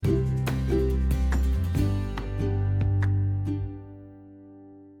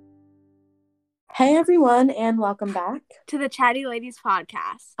Hey everyone, and welcome back to the Chatty Ladies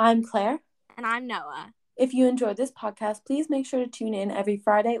podcast. I'm Claire. And I'm Noah. If you enjoyed this podcast, please make sure to tune in every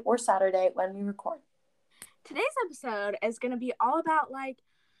Friday or Saturday when we record. Today's episode is going to be all about,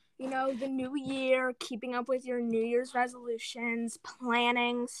 the new year, keeping up with your New Year's resolutions,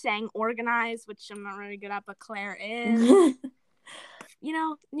 planning, staying organized, which I'm not really good at, but Claire is.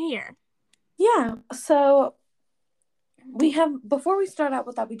 New Year. Yeah, so before we start out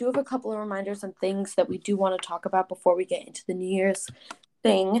with that, we do have a couple of reminders and things that we do want to talk about before we get into the New Year's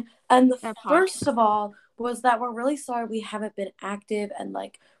thing. And the first of all was that we're really sorry we haven't been active and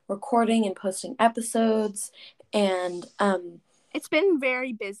recording and posting episodes, and it's been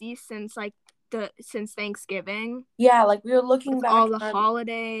very busy since Thanksgiving. Yeah, we were looking with back all the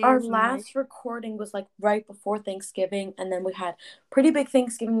holidays. Our last recording was right before Thanksgiving, and then we had pretty big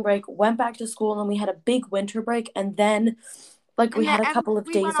Thanksgiving break, went back to school, and then we had a big winter break, and then we had a couple of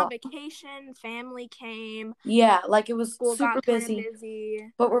days off. We went on vacation, family came. Yeah, it was school super got busy.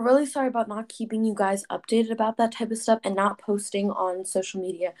 But we're really sorry about not keeping you guys updated about that type of stuff and not posting on social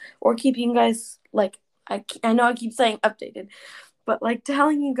media or keeping you guys, I know I keep saying updated, but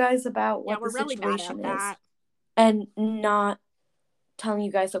telling you guys about what the situation is. And not telling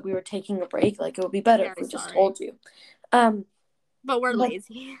you guys that we were taking a break. It would be better if we just told you. But we're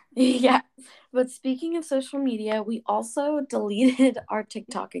lazy. Yeah. But speaking of social media, we also deleted our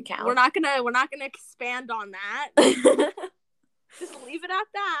TikTok account. We're not gonna expand on that. Just leave it at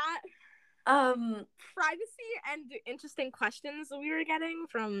that. Privacy and interesting questions that we were getting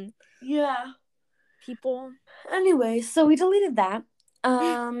from people. Anyway, so we deleted that.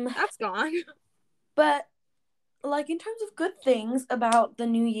 That's gone. But in terms of good things about the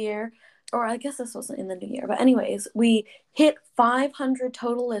new year, or I guess this wasn't in the new year, but anyways, we hit 500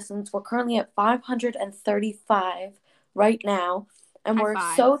 total listens. We're currently at 535 right now, and we're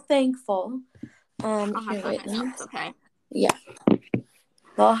so thankful. Okay. Yeah.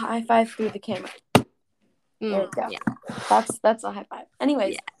 Well, high five through the camera. There we go. Yeah. That's a high five.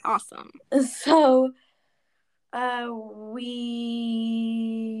 Anyways. Yeah, awesome. So, we're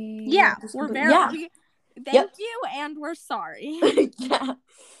very... Thank you, and we're sorry. Yeah.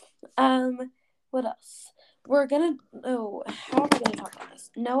 What else? How are we gonna talk about this?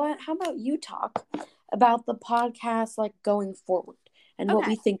 Noah, how about you talk about the podcast going forward and what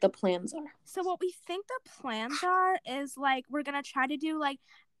we think the plans are? So what we think the plans are is we're gonna try to do at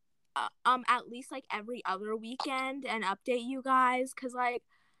least every other weekend and update you guys, because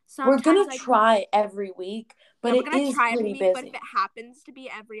we're gonna try every week, but it is pretty busy. But if it happens to be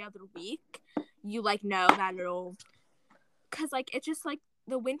every other week, you know that it'll, because it's just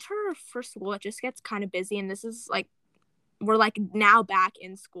the winter for school, it just gets kind of busy, and this is we're now back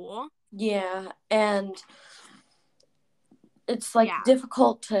in school. Yeah, and it's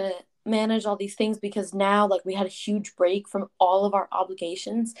difficult to manage all these things because now we had a huge break from all of our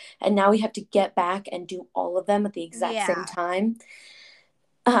obligations, and now we have to get back and do all of them at the exact same time.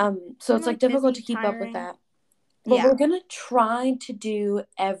 So it's difficult to keep up with that. But we're gonna try to do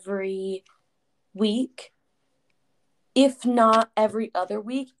every week, if not every other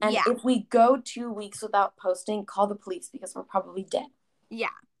week. And if we go 2 weeks without posting, call the police because we're probably dead.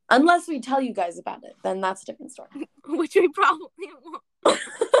 Yeah. Unless we tell you guys about it, then that's a different story. Which we probably won't.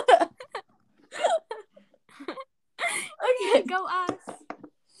 Okay. Go us.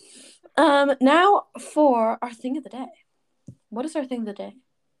 Now for our thing of the day. What is our thing of the day?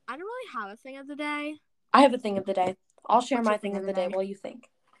 I don't really have a thing of the day. I have a thing of the day. I'll share my thing of the day while you think.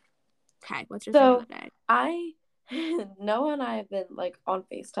 Okay, what's your thing of the day? Noah and I have been on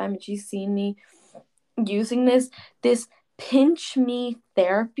FaceTime, and she's seen me using this Pinch Me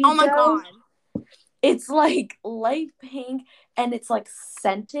therapy. Oh my god. It's light pink, and it's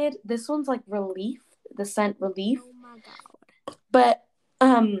scented. This one's Relief, the scent Relief. Oh my god. But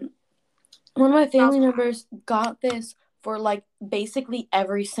one of my family members got this for basically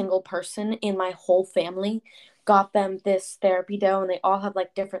every single person in my whole family. Got them this therapy dough, and they all have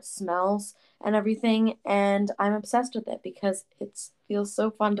different smells and everything, and I'm obsessed with it because it feels so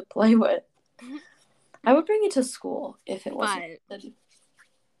fun to play with. I would bring it to school if it wasn't. But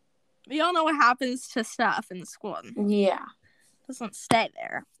we all know what happens to stuff in school. Yeah. It doesn't stay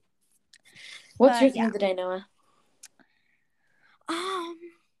there. What's your thing of the day, Noah? I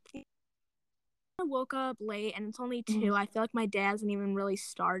woke up late and it's only 2. I feel like my day hasn't even really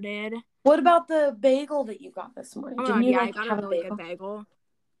started. What about the bagel that you got this morning? I got a really good bagel.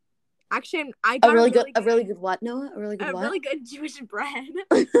 Actually, I got a really good what, Noah? A really good Jewish bread.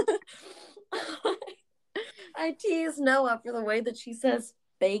 I tease Noah for the way that she says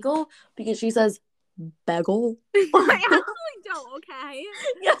bagel because she says Bagel. I actually don't, okay?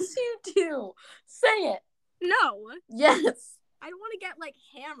 Yes, you do. Say it. No. Yes. I don't want to get, like,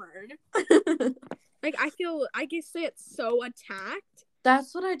 hammered. Like, I guess it's so attacked.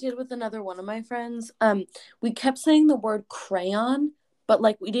 That's what I did with another one of my friends. We kept saying the word crayon, but,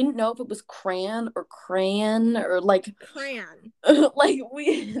 like, we didn't know if it was crayon or crayon or, like... Crayon. Like,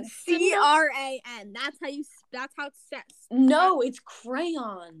 we... C-R-A-N. That's how it says. No, it's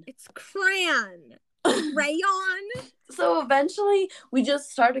crayon. It's crayon. Crayon? So eventually, we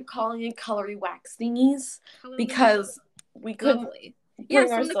just started calling it colory wax thingies because we couldn't bring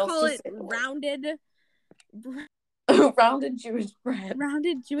I'm ourselves gonna call to it rounded... rounded Jewish bread.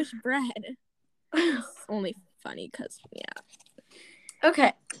 Rounded Jewish bread. It's only funny because, yeah.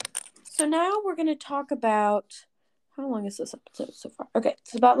 Okay, so now we're going to talk about... How long is this episode so far? Okay,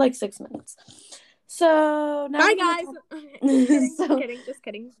 it's about like 6 minutes. So now... Bye, guys! Just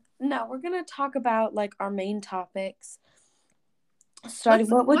kidding. No, we're going to talk about like our main topics. Why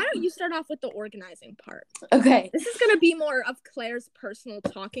don't you start off with the organizing part? Okay. This is going to be more of Claire's personal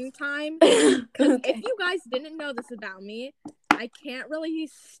talking time. Because if you guys didn't know this about me, I can't really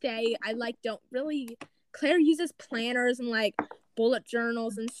stay. Claire uses planners and like bullet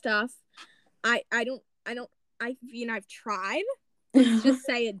journals and stuff. I've tried. Let's just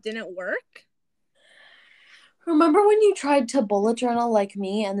say it didn't work. Remember when you tried to bullet journal like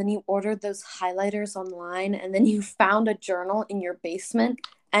me and then you ordered those highlighters online and then you found a journal in your basement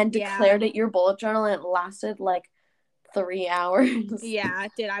and declared it your bullet journal and it lasted like 3 hours? Yeah,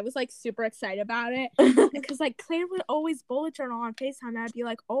 it did. I was like super excited about it because like Claire would always bullet journal on FaceTime and I'd be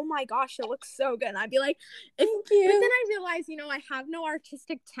like, oh my gosh, it looks so good. And I'd be like, thank you. But then I realized, I have no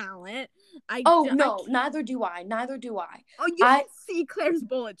artistic talent. Neither do I. Oh, you can see Claire's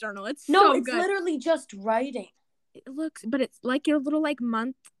bullet journal. It's so good. No, it's literally just writing. But it's like your little like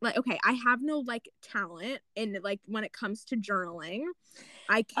month. Like, okay, I have no like talent in like when it comes to journaling.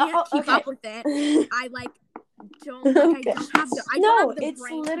 I can't keep up with it. I like don't like I don't have the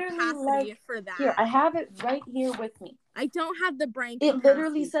brain capacity for that. Here, I have it right here with me. I don't have the brain capacity. It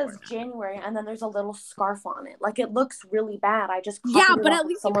literally says January and then there's a little scarf on it. Like it looks really bad. I just copied it off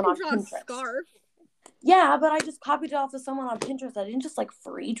of someone on Pinterest. Scarf. Yeah, but I just copied it off of someone on Pinterest. I didn't just like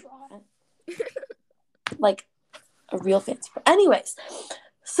free draw it. Like a real fancy. Anyways,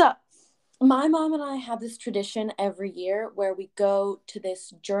 so my mom and I have this tradition every year where we go to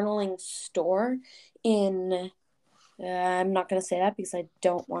this journaling store in, I'm not going to say that because I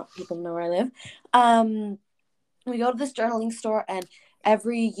don't want people to know where I live. We go to this journaling store and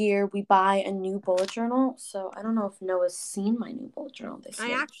every year we buy a new bullet journal. So I don't know if Noah's seen my new bullet journal this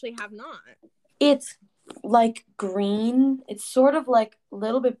year. I actually have not. It's like green. It's sort of like a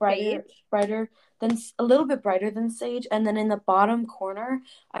little bit brighter than a little bit brighter than sage. And then in the bottom corner,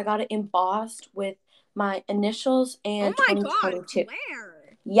 I got it embossed with my initials and 2022. Claire.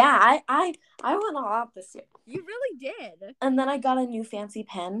 Yeah, I went all out this year. You really did. And then I got a new fancy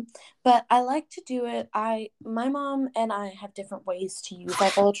pen, but I like to do it. My mom and I have different ways to use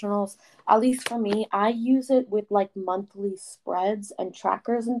our bullet journals. At least for me, I use it with like monthly spreads and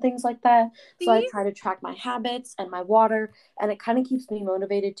trackers and things like that. See? So I try to track my habits and my water, and it kind of keeps me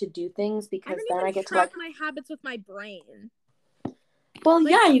motivated to do things because then I get to like my habits with my brain. Well,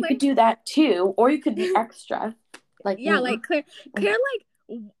 like, yeah, you could do that too, or you could be extra. Like Claire like.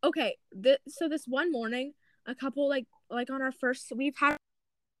 Okay, so this one morning, a couple like on our first, we've had.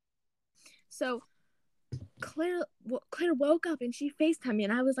 So Claire woke up and she FaceTimed me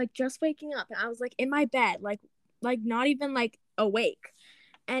and I was like just waking up and I was like in my bed, like not even like awake,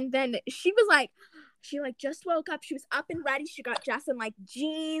 and then she just woke up. She was up and ready. She got dressed in like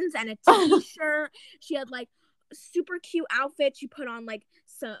jeans and a t-shirt. She had like super cute outfit. She put on like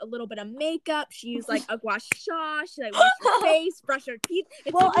a little bit of makeup. She used like a gua sha. She like washed her face, brushed her teeth.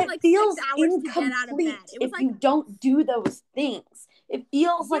 It took me, like, feels 6 hours to get out of bed. It was if you don't do those things. It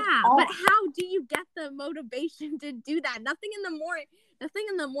feels like but how do you get the motivation to do that? Nothing in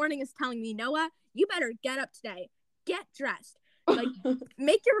the morning is telling me, Noah, you better get up today. Get dressed. Like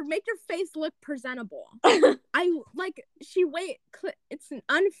make your face look presentable. It's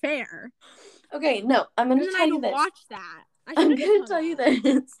unfair. Okay, no, I'm gonna tell you this. Watch that. I'm gonna tell you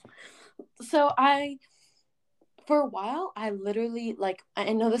this. So for a while, I literally like.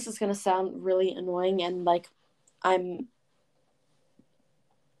 I know this is gonna sound really annoying and like I'm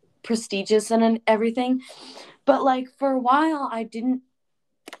prestigious and everything, but like for a while, I didn't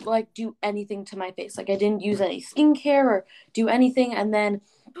like do anything to my face. Like I didn't use any skincare or do anything, and then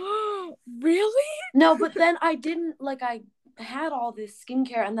really? No, but then I didn't like I had all this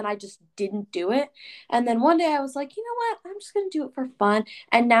skincare and then I just didn't do it. And then one day I was like, you know what? I'm just going to do it for fun.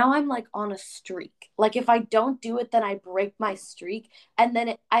 And now I'm like on a streak. Like if I don't do it, then I break my streak. And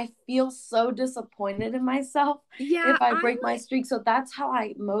then I feel so disappointed in myself if I break my streak. So that's how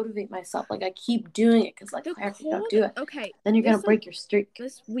I motivate myself. Like I keep doing it because like, Claire, if you don't do it, then you're going to break your streak.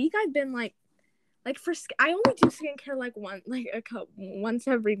 This week I've been like I only do skincare like once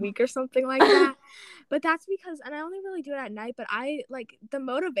every week or something like that. But that's because, and I only really do it at night, but I like the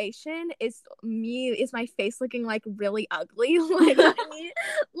motivation is my face looking like really ugly.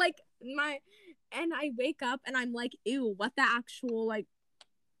 Like and I wake up and I'm like, ew, what the actual like,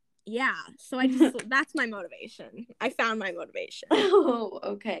 yeah. So I just, that's my motivation. I found my motivation. Oh,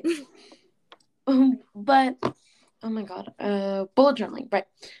 okay. But oh my god, bullet journaling, right?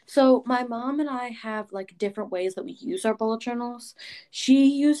 So my mom and I have like different ways that we use our bullet journals. She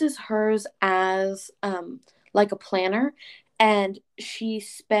uses hers as like a planner, and she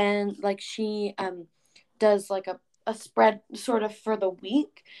does like a spread sort of for the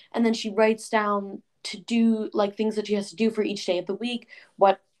week, and then she writes down to do like things that she has to do for each day of the week.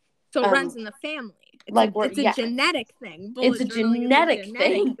 So it runs in the family. It's a genetic thing. It's a genetic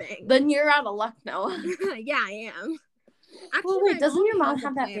thing. Then you're out of luck, Noah. Yeah, I am. Actually, well, wait, doesn't your mom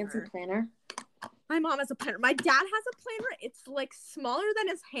have that fancy planner? My mom has a planner. My dad has a planner. It's like smaller than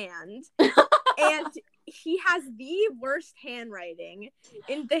his hand. And he has the worst handwriting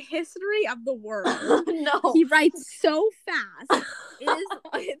in the history of the world. No. He writes so fast.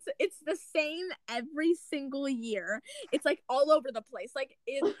 It's the same every single year. It's like all over the place. Like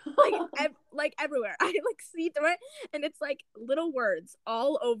everywhere. I like see through it and it's like little words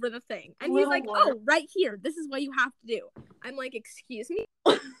all over the thing. And he's like, "Oh, right here. This is what you have to do." I'm like, "Excuse me?"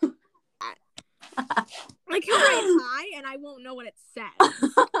 Like he'll write hi and I won't know what it says.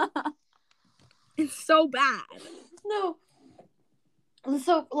 It's so bad. No.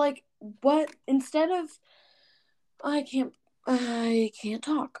 So like what instead of I can't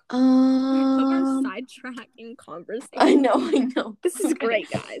talk. We're sidetracking conversation. I know. This is great,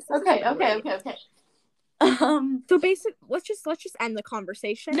 guys. Okay. So basically, let's just end the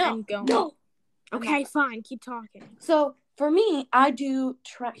conversation and go. No. Okay, fine. Keep talking. So for me, I do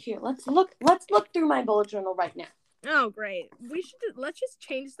here. Let's look through my bullet journal right now. Oh, great. Let's just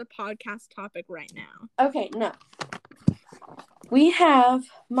change the podcast topic right now. Okay, no. We have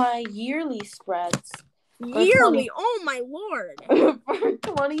my yearly spreads. Yearly? Oh my lord. For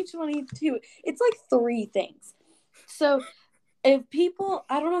 2022. It's like 3 things. So if people,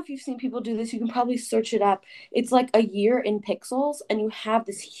 I don't know if you've seen people do this, you can probably search it up. It's like a year in pixels, and you have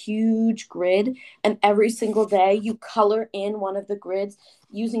this huge grid, and every single day you color in one of the grids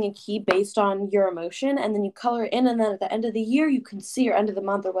using a key based on your emotion, and then you color in, and then at the end of the year you can see, or end of the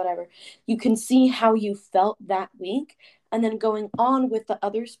month or whatever, you can see how you felt that week. And then going on with the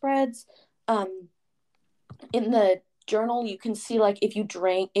other spreads, in the journal you can see like if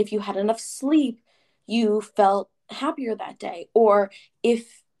you had enough sleep, you felt happier that day, or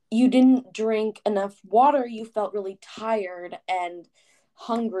if you didn't drink enough water, you felt really tired and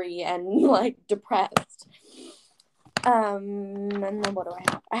hungry and like depressed. And then what do I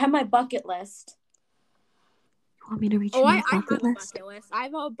have? I have my bucket list. You want me to read you my bucket list? I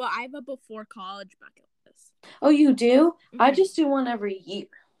have a before college bucket list. Oh, you do? Mm-hmm. I just do one every year.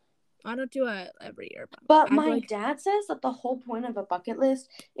 I don't do it every year. But my dad says that the whole point of a bucket list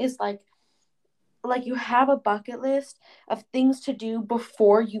is like you have a bucket list of things to do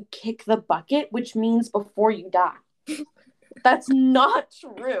before you kick the bucket, which means before you die. That's not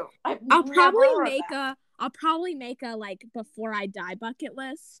true. I'll probably make a like before I die bucket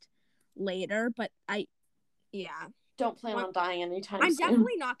list later, but don't plan on dying anytime soon. I'm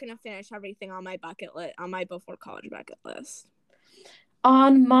definitely not going to finish everything on my bucket list, on my before college bucket list.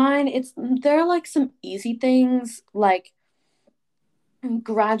 On mine, there are like some easy things like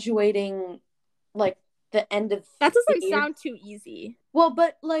graduating like the end of that doesn't sound too easy. Well,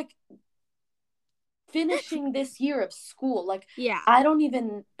 but like finishing this year of school, like as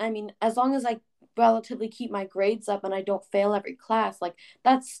long as I relatively keep my grades up and I don't fail every class, like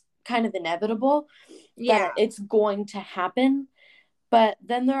that's kind of inevitable. That it's going to happen. But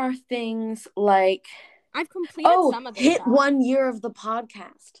then there are things like I've completed some of the hit 1 year of the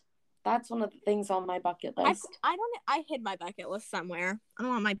podcast. That's one of the things on my bucket list. I hid my bucket list somewhere. I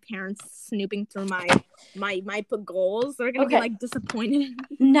don't want my parents snooping through my goals. They're gonna be like disappointed.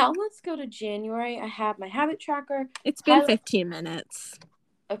 Now let's go to January. I have my habit tracker. It's been 15 minutes.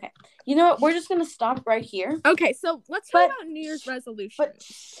 Okay. You know what? We're just gonna stop right here. Okay, so let's talk about New Year's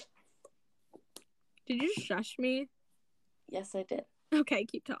resolutions. Did you shush me? Yes, I did. Okay,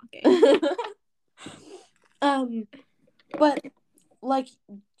 keep talking. But like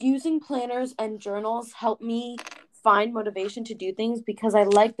using planners and journals help me find motivation to do things because I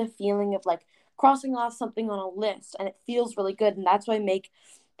like the feeling of like crossing off something on a list, and it feels really good. And that's why I make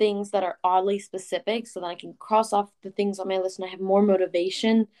things that are oddly specific so that I can cross off the things on my list and I have more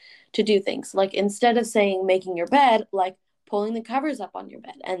motivation to do things. Like instead of saying making your bed, like pulling the covers up on your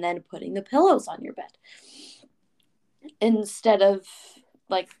bed and then putting the pillows on your bed. Instead of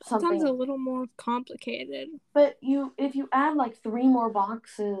like something. Sounds a little more complicated. But if you add like 3 more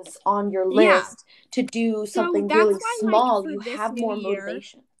boxes on your list to do something really small, you have more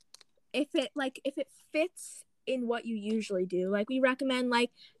motivation. If it fits in what you usually do, like we recommend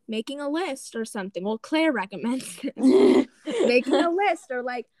like making a list or something. Well, Claire recommends making a list, or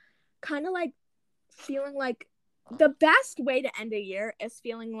like kind of like feeling like the best way to end a year is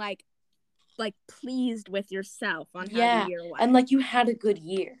feeling like pleased with yourself on how the year went. And like you had a good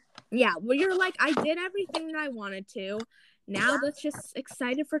year. Yeah, well, you're like, I did everything that I wanted to. Now that's just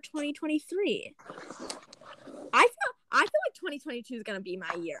excited for 2023. I feel like 2022 is gonna be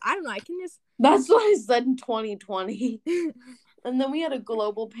my year. I don't know. I can just. That's what I said in 2020. And then we had a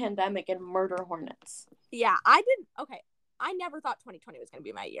global pandemic and murder hornets. Yeah, I did. Okay, I never thought 2020 was gonna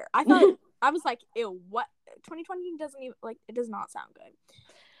be my year. I thought I was like, ew, what? 2020 doesn't even it does not sound good.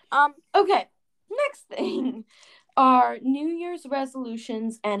 Okay, next thing are New Year's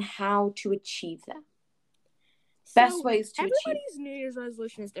resolutions and how to achieve them. Best ways to achieve. Everybody's New Year's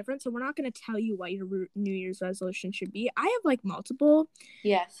resolution is different, so we're not going to tell you what your New Year's resolution should be. I have like multiple.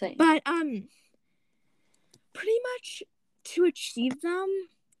 Yeah, same. But pretty much to achieve them,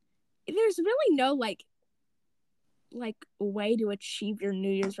 there's really no like way to achieve your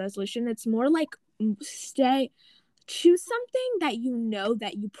New Year's resolution. It's more like choose something that you know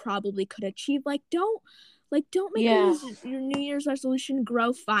that you probably could achieve. Like don't make your New Year's resolution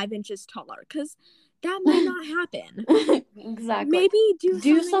grow 5 inches taller, because that might not happen. Exactly. Maybe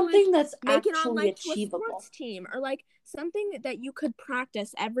do something like, that's make actually it on like achievable. To a sports team, or like something that you could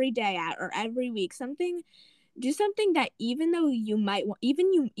practice every day at or every week. Do something that even though you might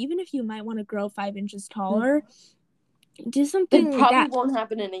even if you might want to grow 5 inches taller, do something that probably won't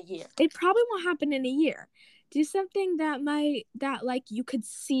happen in a year. It probably won't happen in a year. Do something that like you could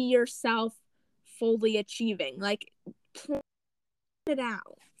see yourself fully achieving. Like plan it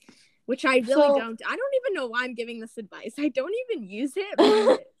out. Which I really don't. I don't even know why I'm giving this advice. I don't even use it.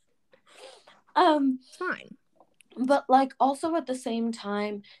 But it's fine. But like also at the same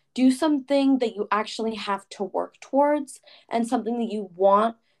time, do something that you actually have to work towards and something that you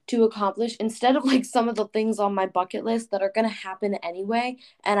want to accomplish, instead of like some of the things on my bucket list that are going to happen anyway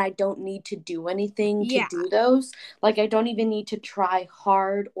and I don't need to do anything to do those. Like I don't even need to try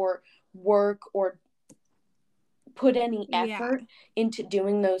hard or work or put any effort into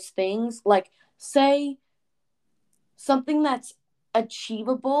doing those things. Like say something that's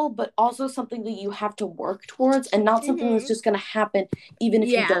achievable, but also something that you have to work towards, and not something that's just going to happen even if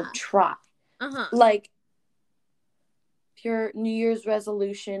you don't try. Like if your New Year's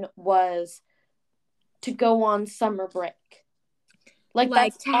resolution was to go on summer break, like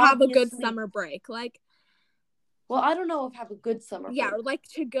that's to have a good summer break, like, well, I don't know if have a good summer break. Or like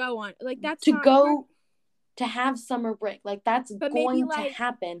to go on, like that's to go hard. To have summer break, like that's going to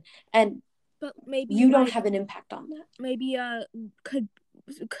happen, and but maybe you don't have an impact on that. Maybe could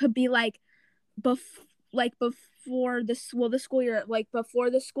be like before the school year, like before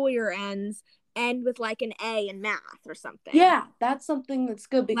the school year ends, end with like an A in math or something. Yeah, that's something that's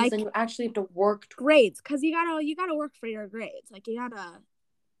good, because then you actually have to work grades, because you gotta work for your grades. Like you gotta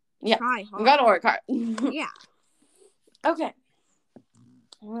try hard. You gotta work hard. Yeah. Okay.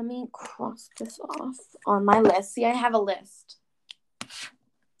 Let me cross this off on my list. See, I have a list.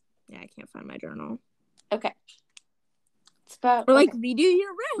 Yeah, I can't find my journal. Okay. It's about... Or like redo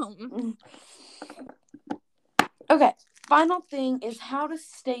your room. Okay. Final thing is how to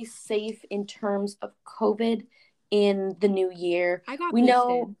stay safe in terms of COVID in the new year. I got boosted.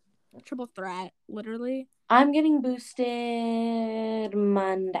 Know triple threat, literally. I'm getting boosted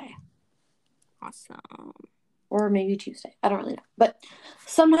Monday. Awesome. Or maybe Tuesday. I don't really know. But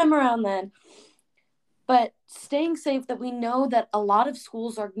sometime around then. But staying safe, that we know that a lot of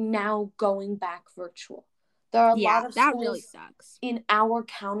schools are now going back virtual. There are a lot of schools really sucks. In our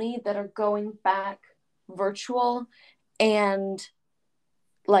county that are going back virtual, and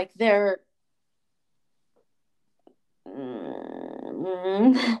like they're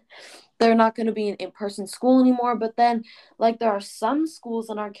not going to be an in-person school anymore. But then like there are some schools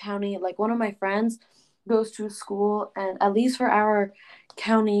in our county, like one of my friends, goes to a school, and at least for our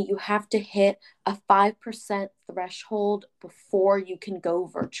county, you have to hit a 5% threshold before you can go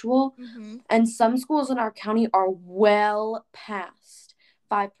virtual. Mm-hmm. And some schools in our county are well past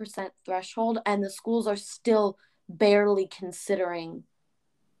 5% threshold, and the schools are still barely considering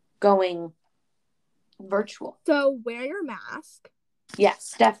going virtual. So wear your mask.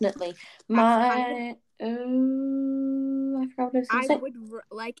 Yes, definitely. I forgot what I was going to say. would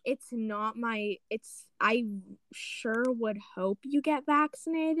it's not my. I sure would hope you get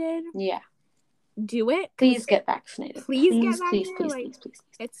vaccinated. Yeah. Do it. Please get vaccinated. Please get vaccinated. vaccinated. Please.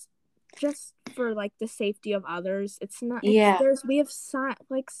 It's just for the safety of others. It's not. Yeah. We have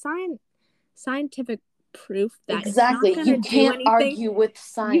scientific proof that exactly. It's not you can't argue with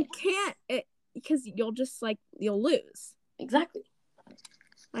science. You can't because you'll just you'll lose. Exactly.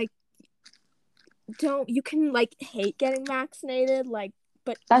 You can hate getting vaccinated,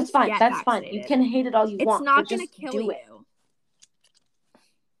 but that's fine. That's vaccinated. Fine. You can hate it all you want. It's not gonna kill you.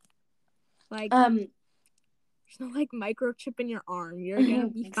 There's no microchip in your arm. You're gonna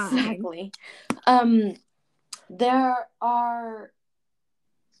be fine. Exactly. There are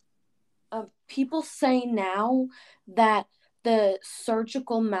people say now that the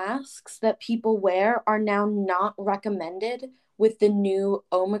surgical masks that people wear are now not recommended with the new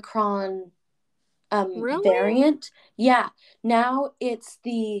Omicron really? variant. Yeah. Now it's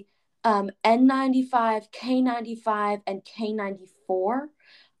the N95, K95, and K94.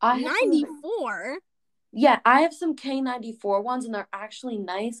 94? Yeah, I have some K94 ones, and they're actually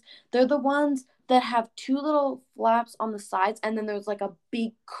nice. They're the ones that have two little flaps on the sides, and then there's a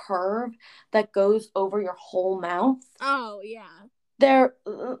big curve that goes over your whole mouth. Oh, yeah. They're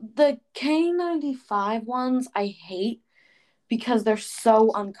the K95 ones I hate because they're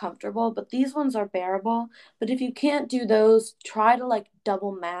so uncomfortable, but these ones are bearable. But if you can't do those, try to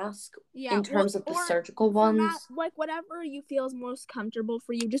double mask in terms of the surgical ones. Whatever you feel is most comfortable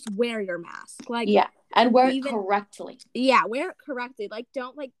for you, just wear your mask. Yeah, and wear it correctly. Yeah, wear it correctly.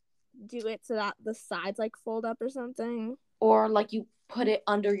 Don't do it so that the sides fold up or something. Or you put it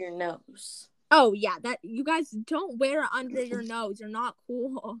under your nose. Oh yeah, that you guys don't wear it under your nose. You're not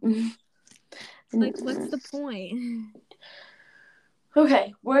cool. What's the point?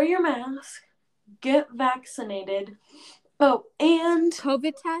 Okay, wear your mask, get vaccinated. Oh, and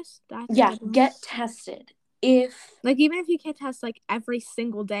COVID test? Get tested. If even if you can't test every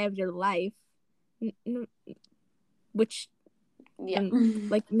single day of your life, which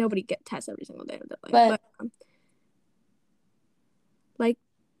nobody get tests every single day of their life. But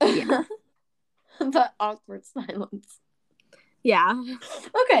yeah. The awkward silence. Yeah.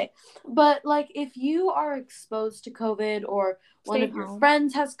 Okay, but if you are exposed to COVID, or one of your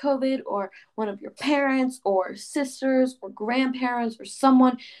friends has COVID, or one of your parents or sisters or grandparents or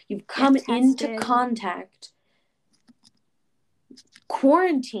someone you've come into contact,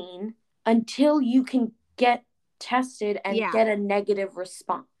 quarantine until you can get tested and get a negative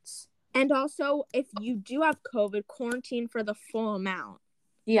response. And also, if you do have COVID, quarantine for the full amount.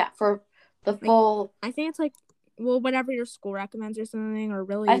 Yeah, for the full. I think it's whatever your school recommends or something, or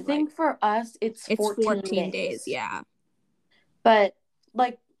really. I think for us, it's 14 days. Yeah. But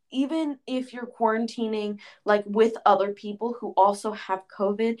even if you're quarantining with other people who also have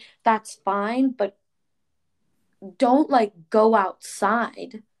COVID, that's fine. But don't go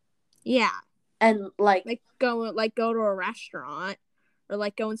outside. Yeah. And go to a restaurant, or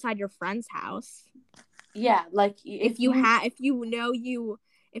go inside your friend's house. Yeah, if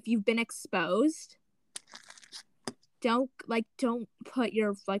you've been exposed, don't put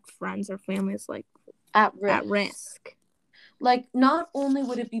your friends or families at risk. At risk. Not only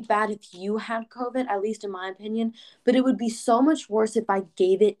would it be bad if you had COVID, at least in my opinion, but it would be so much worse if I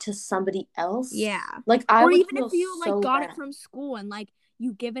gave it to somebody else. Yeah. I or would even feel if you so got bad. it from school and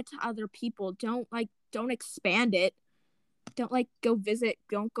you give it to other people. Don't expand it. Don't go visit.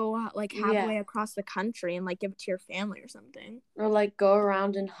 Don't go out halfway across the country and give it to your family or something. Or go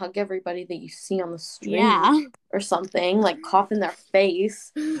around and hug everybody that you see on the street or something. Cough in their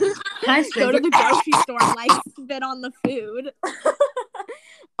face. Go to the grocery store and spit on the food.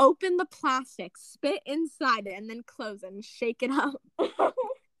 Open the plastic, spit inside it, and then close it and shake it up.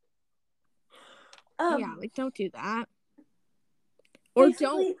 Don't do that. Or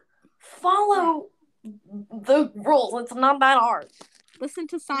don't follow the rules. It's not that hard. Listen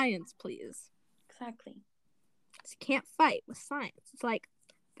to science, please. Exactly. You can't fight with science. It's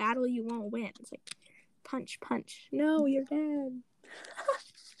battle you won't win. It's punch. No, you're dead.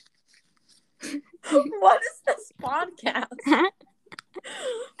 What is this podcast?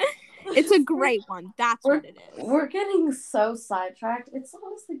 It's a great one. That's what it is. We're getting so sidetracked. It's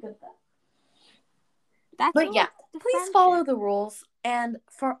honestly good though. But yeah, please follow the rules. And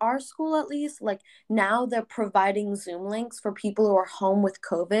for our school, at least, like now they're providing Zoom links for people who are home with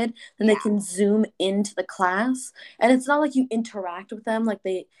COVID, and they can Zoom into the class. And it's not like you interact with them like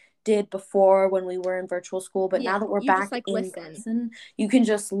they did before when we were in virtual school. But now that we're back just, like, in person, you can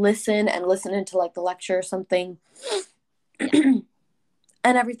just listen into like the lecture or something and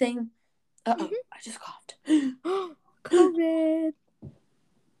everything. I just coughed. COVID.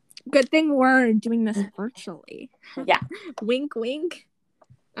 Good thing we're doing this virtually. Yeah. Wink, wink.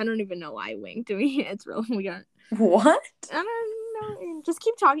 I don't even know why I winked. It's real weird. What? I don't know. Just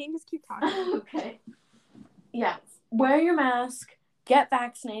keep talking. Okay. Yeah. Wear your mask. Get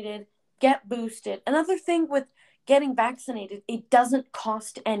vaccinated. Get boosted. Another thing with getting vaccinated, it doesn't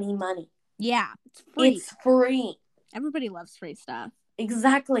cost any money. Yeah. It's free. It's free. Everybody loves free stuff.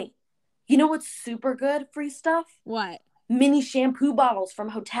 Exactly. You know what's super good free stuff? What? Mini shampoo bottles from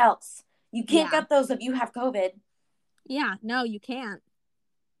hotels. You can't get those if you have COVID. Yeah, no, you can't.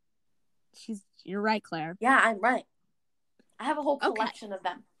 You're right, Claire. Yeah, I'm right. I have a whole collection of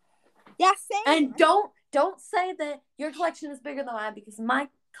them. Yeah, same. And don't say that your collection is bigger than mine, because my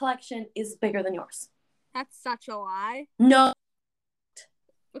collection is bigger than yours. That's such a lie. No.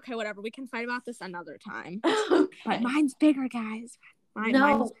 Okay, whatever. We can fight about this another time. Okay. But mine's bigger, guys. I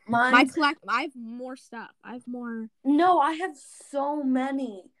have more stuff. I have more. No, I have so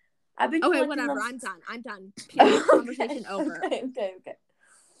many. I've been. Okay, whatever. I'm done. Period. Conversation over. Okay.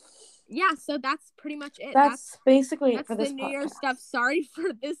 Yeah, so that's pretty much it. That's basically it for this the New podcast. Year's stuff. Sorry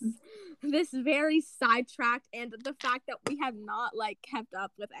for this very sidetracked, and the fact that we have not kept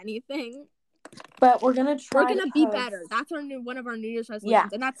up with anything. But we're gonna try. We're gonna be better. That's one of our New Year's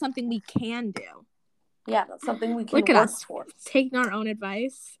resolutions, and that's something we can do. Yeah, that's something we can work for. Taking our own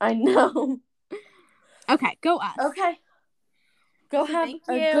advice. I know. Okay, go us. Okay. Go have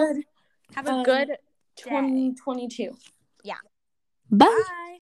a good 2022. Yeah. Bye.